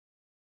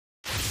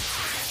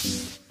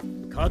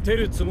勝て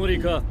るつもり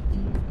か。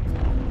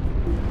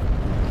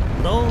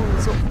どう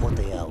ぞお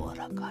手柔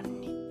らか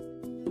に。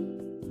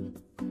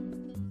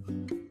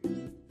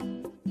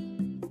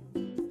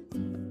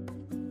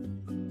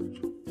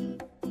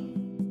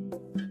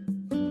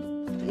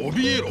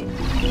怯えろ。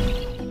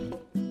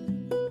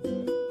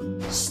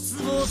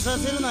失望さ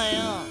せるなよ。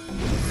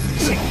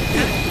釣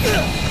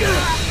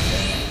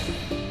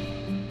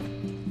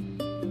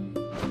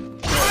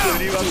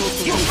りはとっと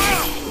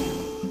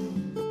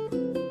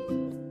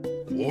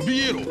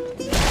怯えろ。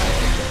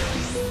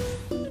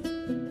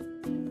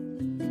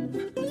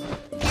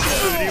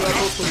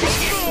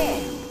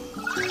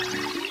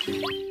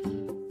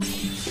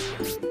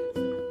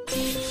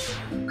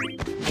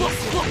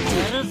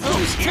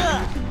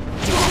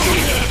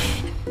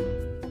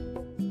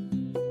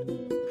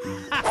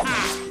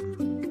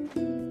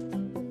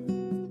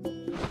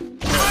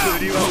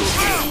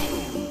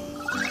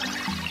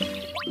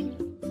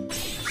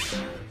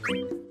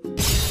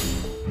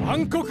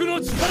暗黒の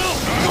力を。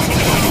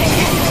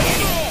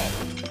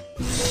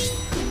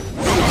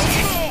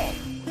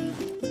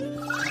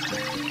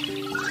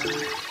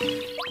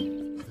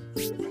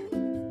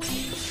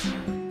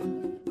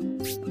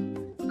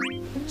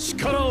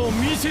力を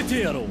見せ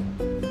てやろう。お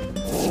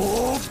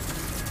お。終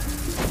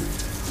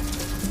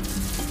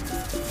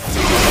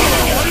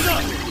わりだ。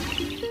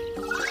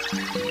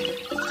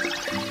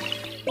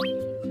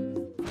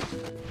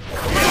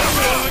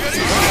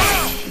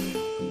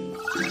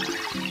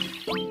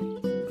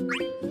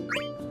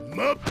真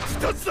っ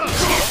二つだ。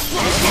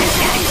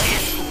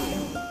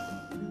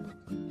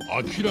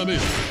諦める。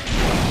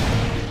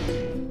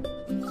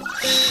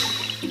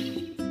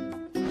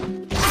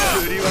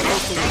釣りはもっ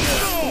とだ。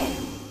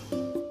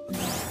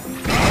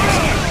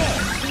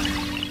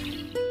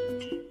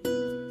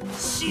死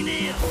ね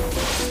よ。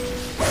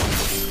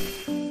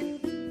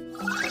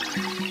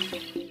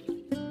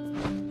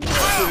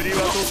釣りは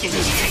とっとで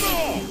す。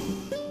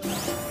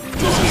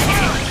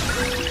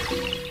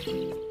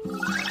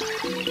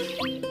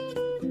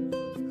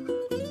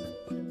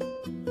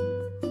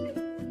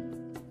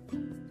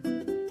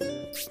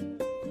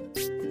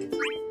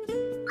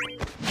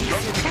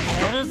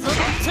やるぞっ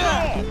ちゃ。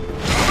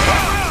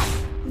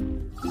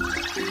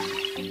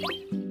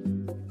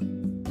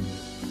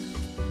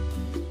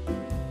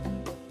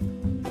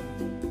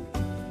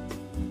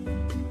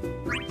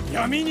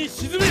闇に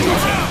沈め。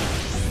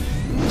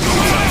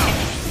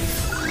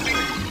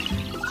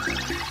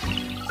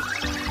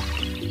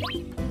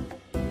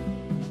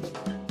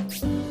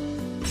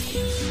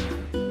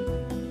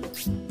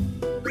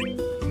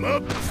真っ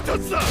二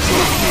つだ。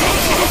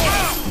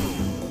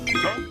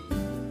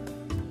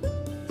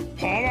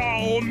パワ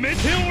ーをメテ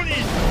オに。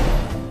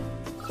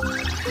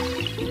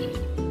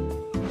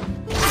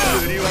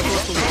釣りはとっ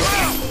と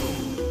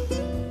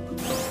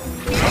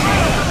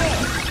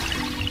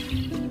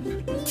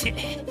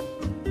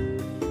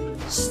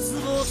失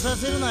望さ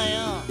せるなよ。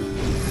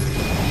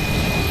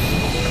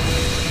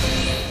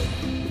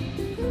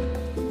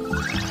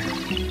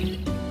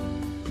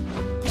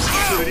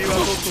釣りは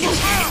とっと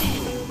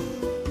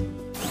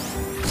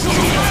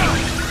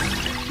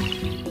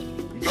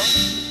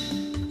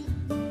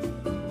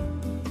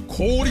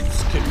凍りつ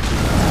け。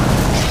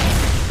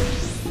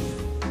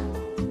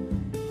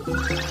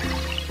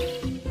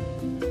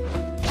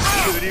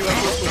釣りはと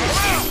っと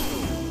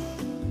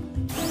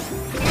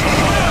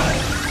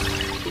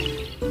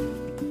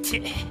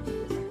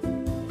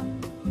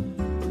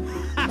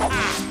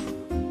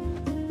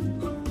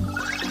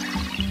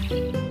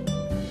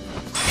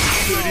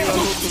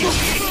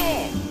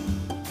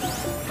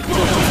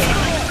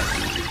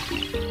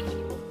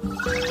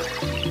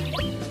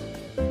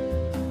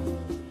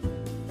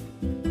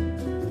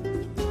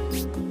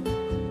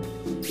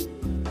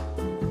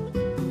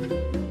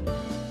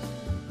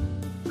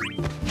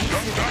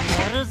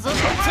やるぞっち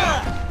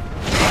ゃ。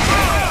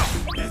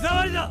目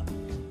障りだ。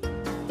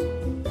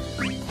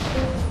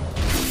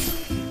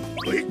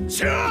いっ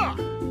ちゃ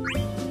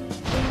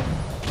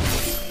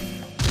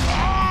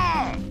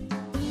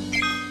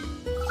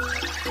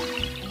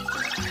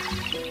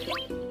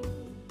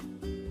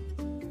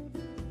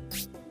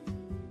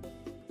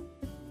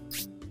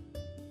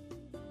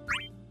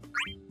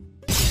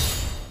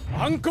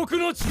暗黒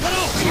の力を。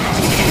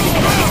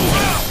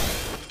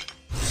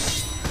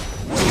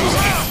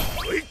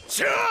いっ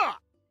ちゃ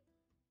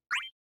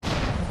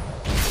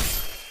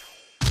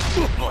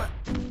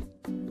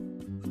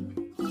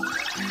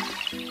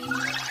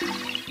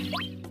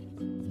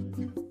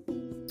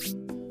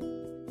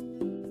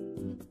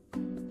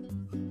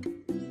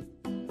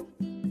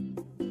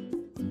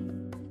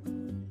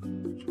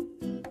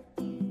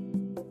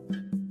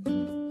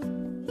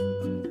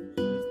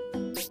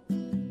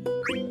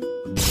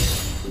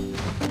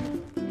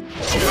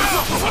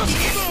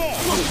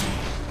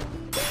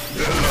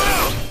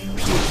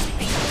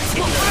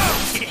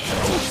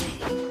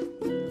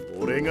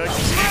俺が切り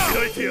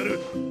開いてやる。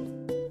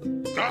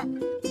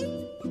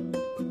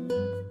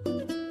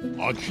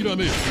諦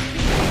めよ。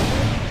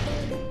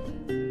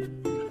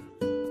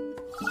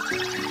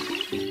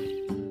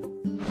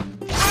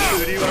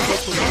釣りはちょっ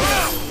と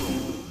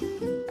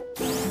だ。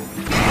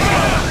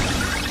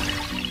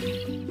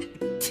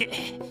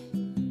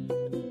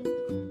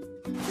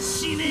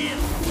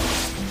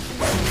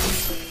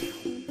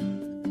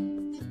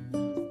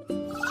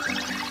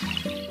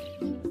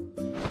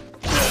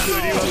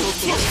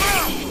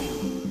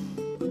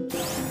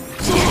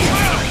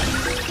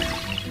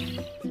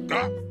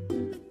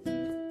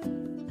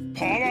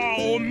パワ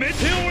ーをメテ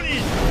オ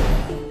に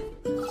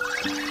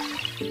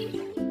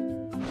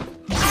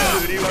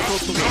釣りはとっ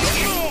とく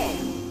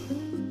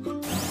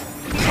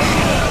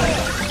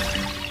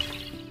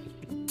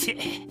って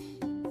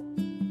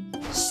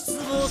失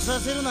望さ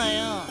せるなよ。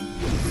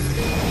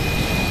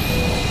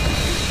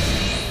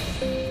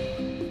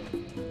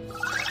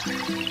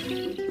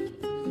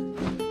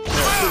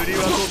釣り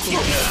はとっと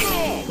く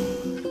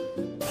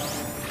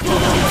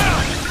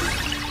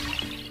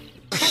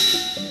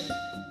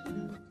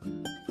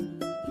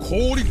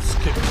凍りつ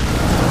け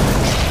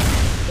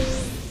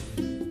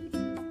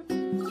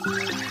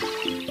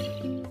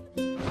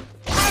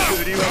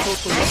釣りはとっ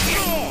とく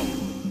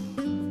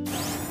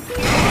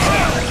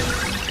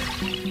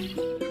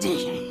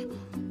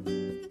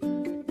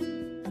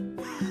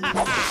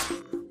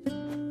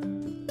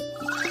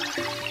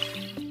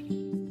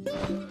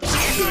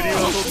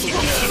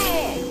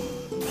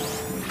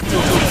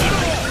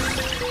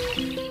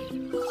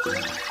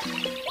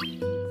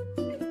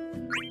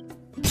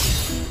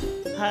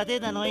派手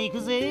なの行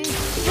くぜ。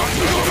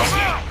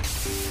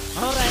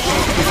ほらよ。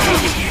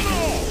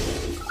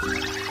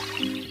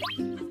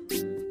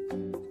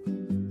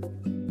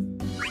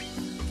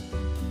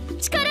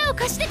力を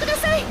貸してくだ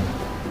さい。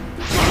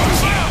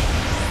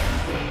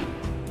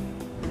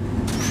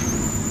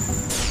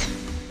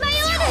迷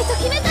わないと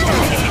決めたの。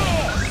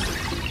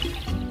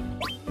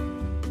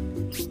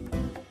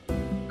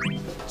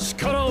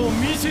力を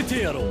見せ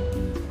てやろう。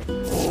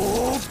お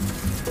お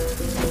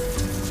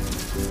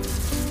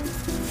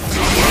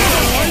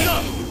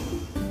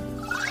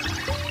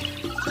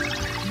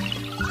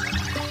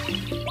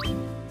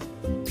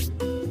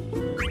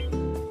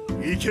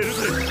いけるぜ。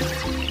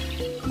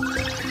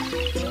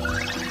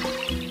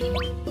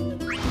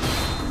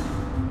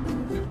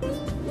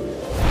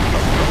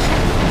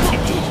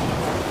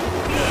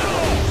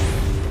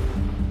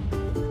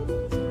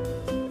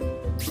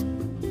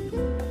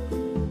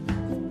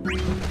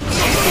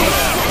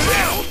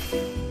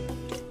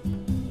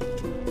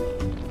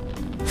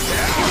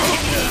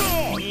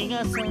逃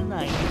がさ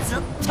ないぞっ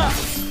と。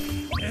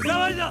目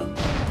障りだ。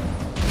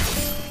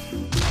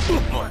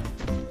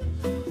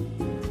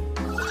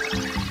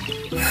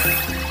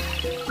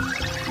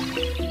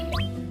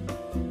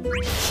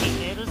決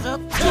めるぞっ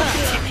と。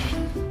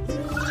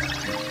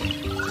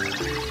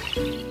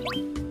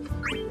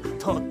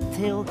とっ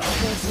ておきだぞ。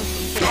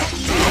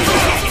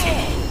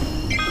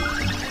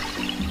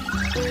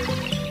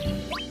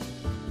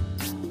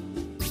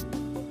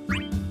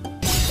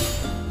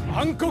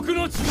暗黒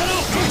の力を。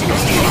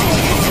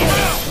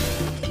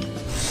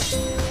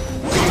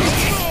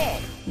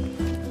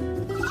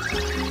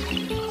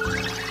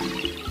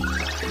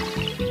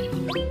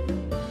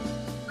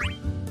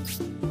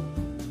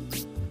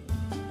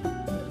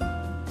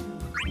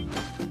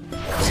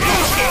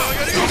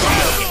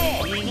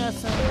逃が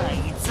さない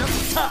ぞっ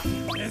と。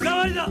目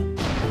障りだ。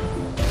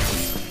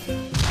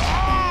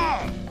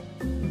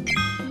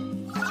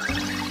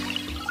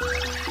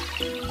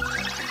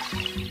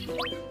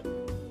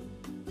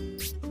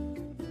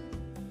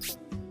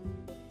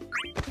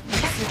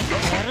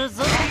やる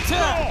ぞっと。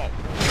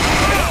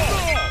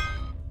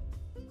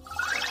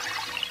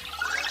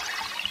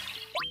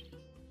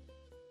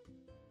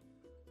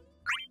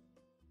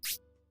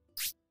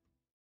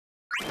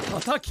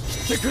叩き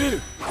切ってくれる。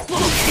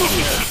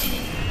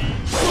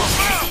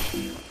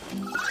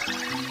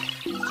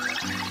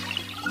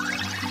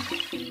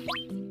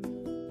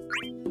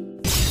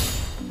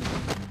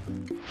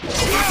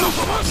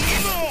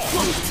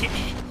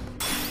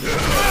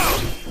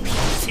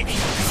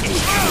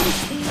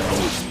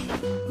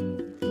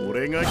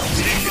俺が切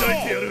り開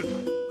いてやる。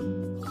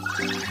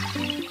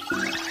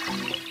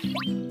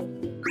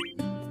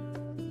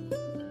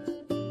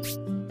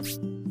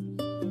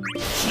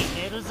決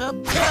めるぞっと。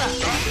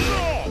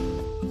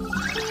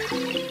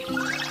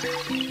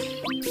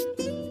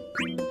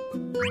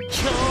強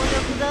力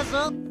だぞ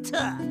っと。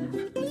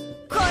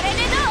これで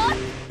ど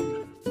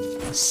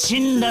う？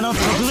神羅の特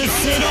別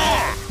性だ。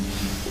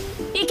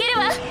いける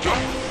わ。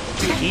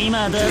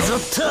今だぞっ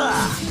と。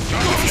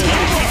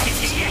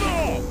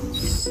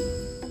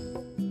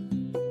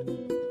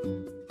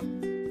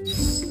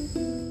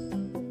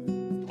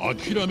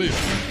諦める。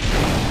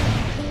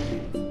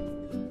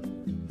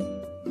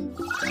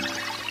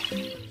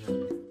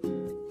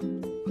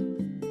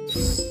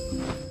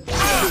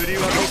釣り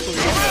はとっと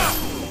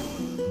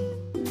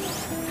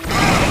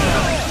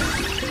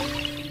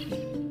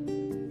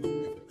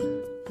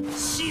く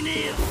死ね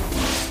よ。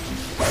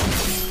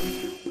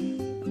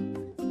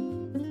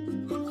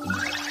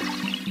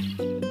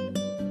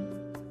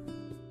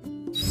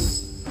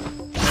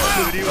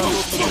釣りはとっ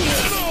とく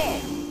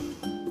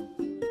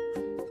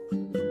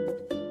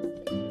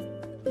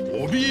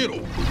怯えろ。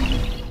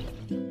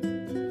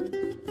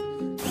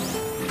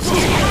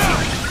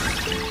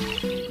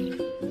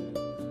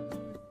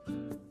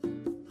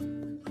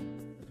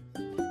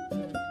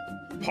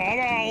パワ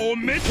ーを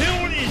メテ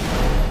オに。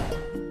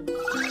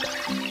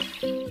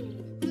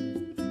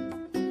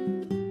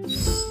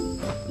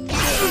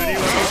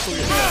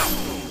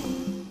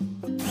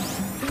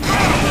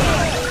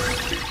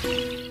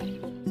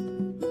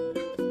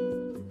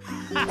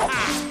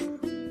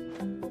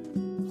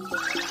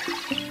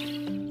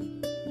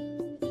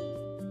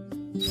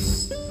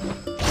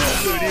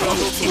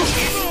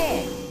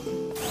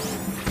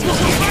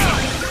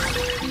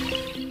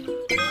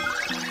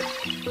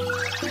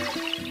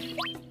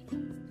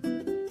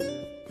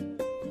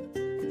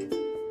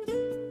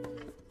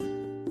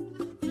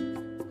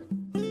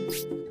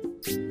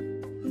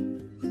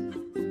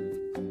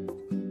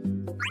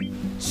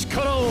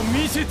力を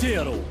見せて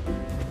やろう。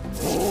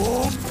お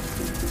お、終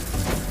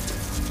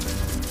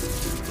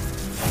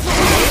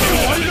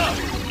わりだ。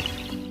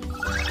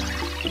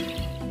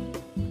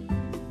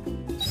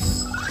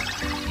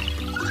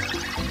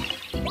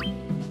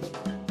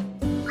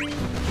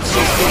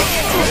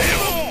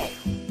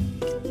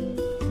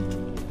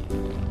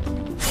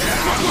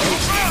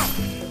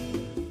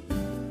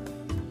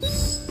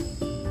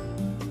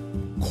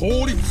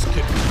凍りつ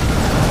け。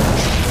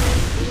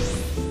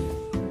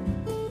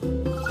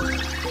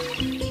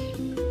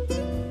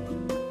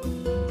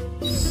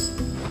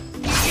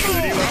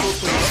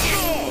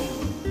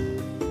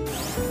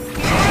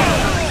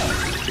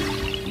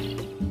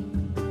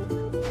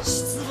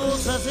失望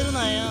させる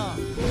なよ。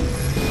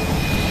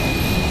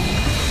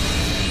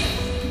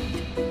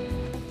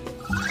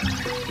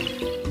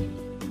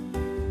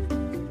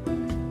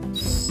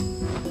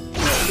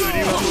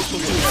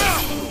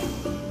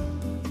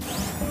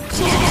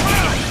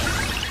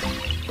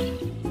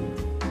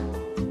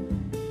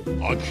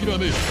諦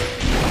める。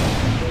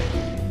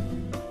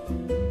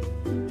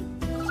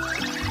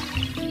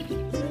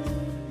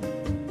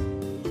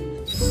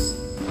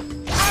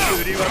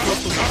釣りはちょ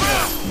っとだ。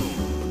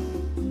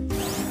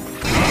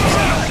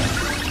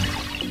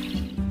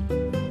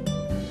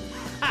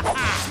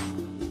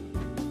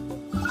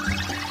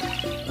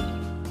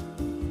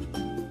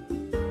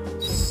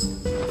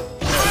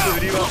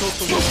釣りはちょっ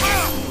とだ。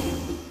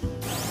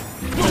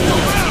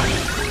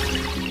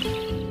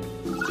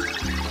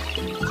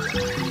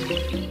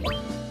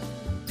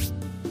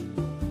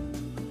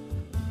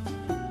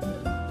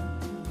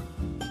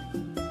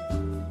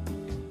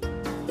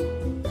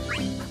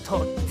と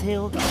って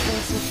おきで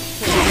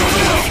すっ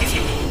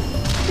て。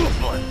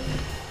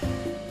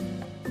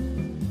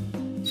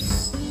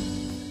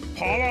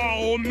パワ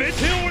ーをメテ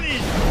オに。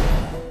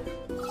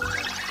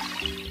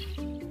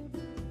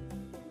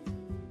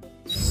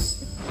釣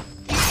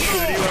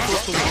りはちょ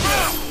っとだ。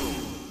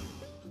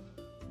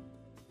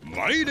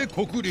参れ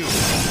黒竜。釣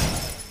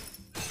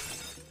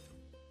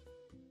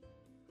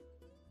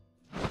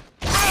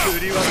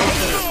りはちょっ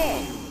とだ。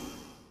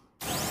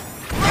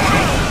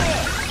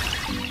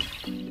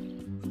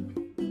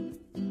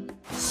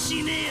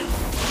死ねよ。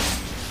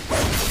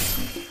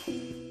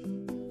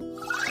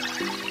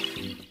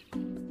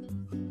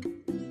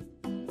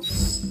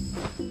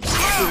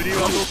釣りは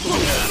ちょっとだ。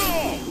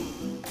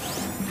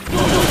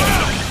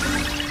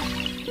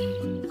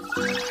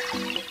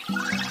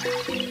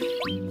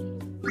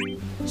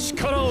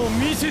力を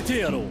見せて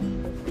やろう。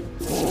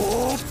お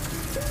お、終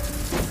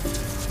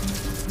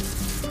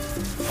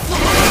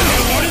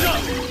わりだ。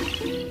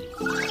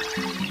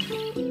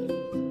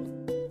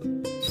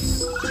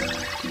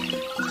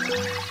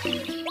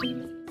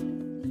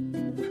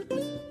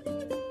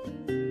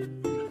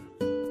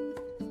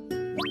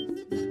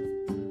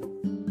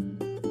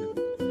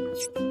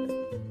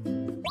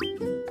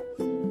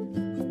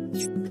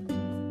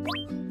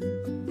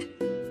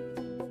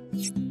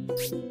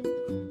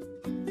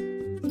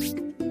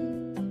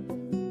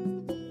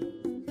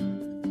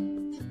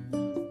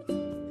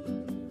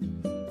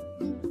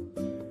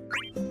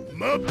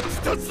真っ二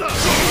つだ。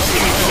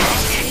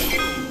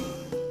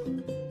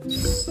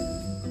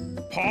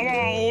パワ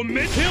ーを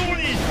メテオ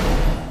に。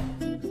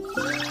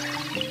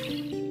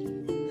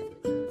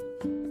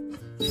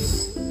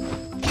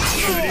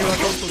釣りはち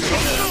ょっとだ。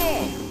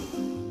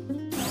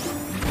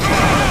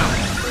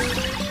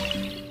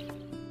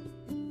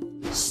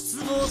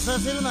失望さ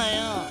せるな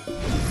よ。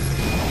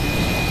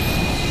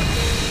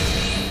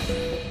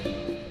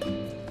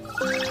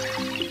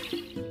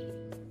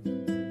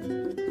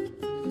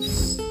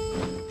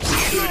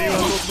釣りは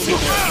ちょっ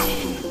とだ。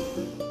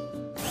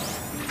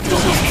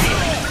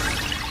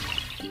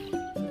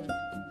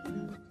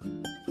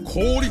凍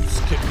りつ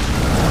け。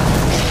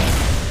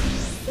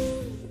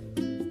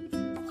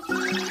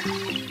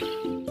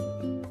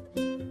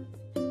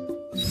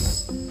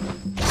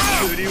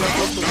釣りはち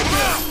ょっとだ。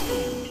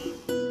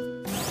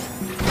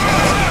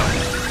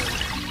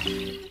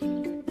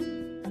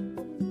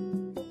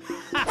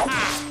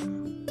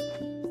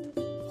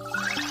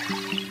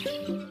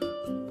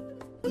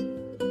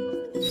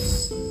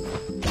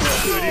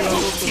釣りはちょ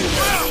っと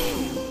だ。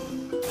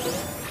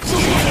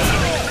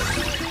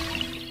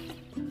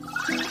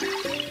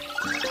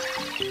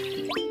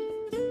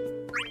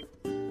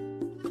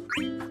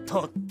と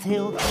って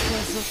おきだぞ。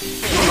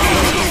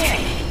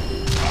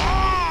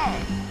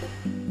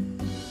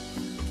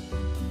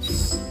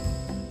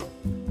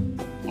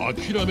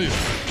諦める。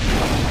釣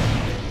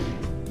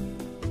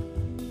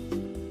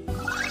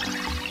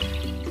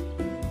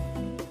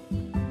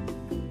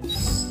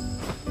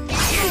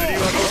りは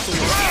ちょっと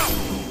だ。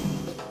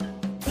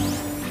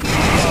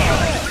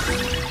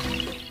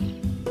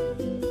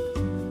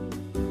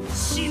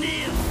死ね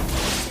よ。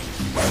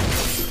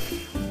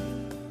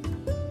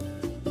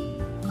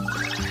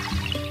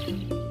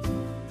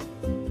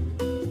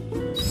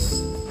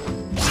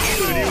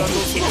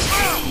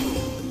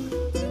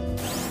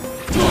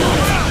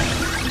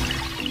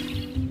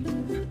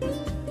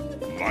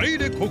参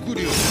れ黒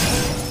竜。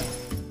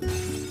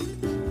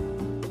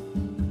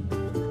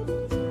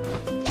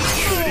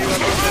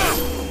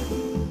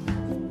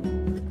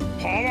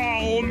パワ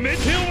ーをメ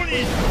テオ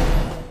に。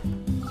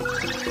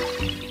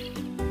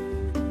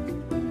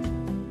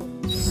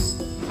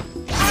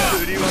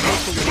釣りはど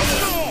こか。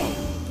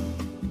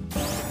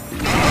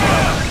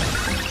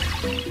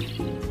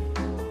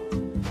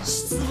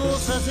失望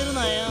させる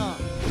なよ。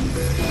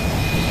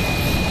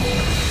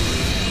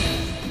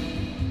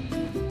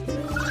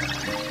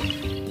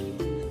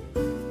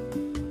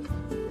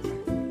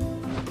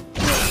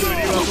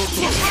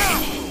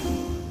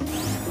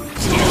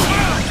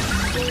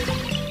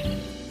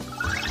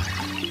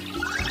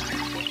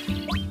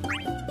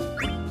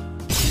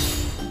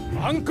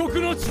暗黒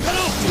の力を。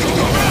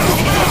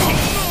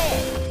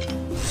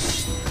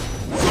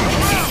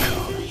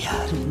や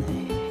るね。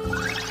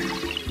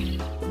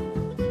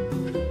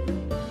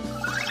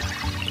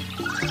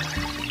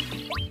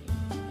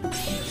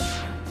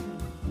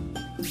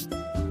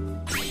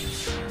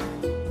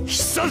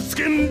必殺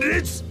剣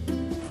列。愚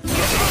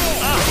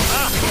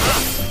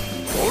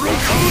か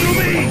者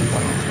め。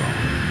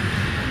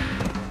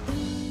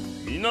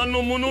皆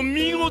の者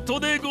見事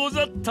でご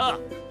ざった。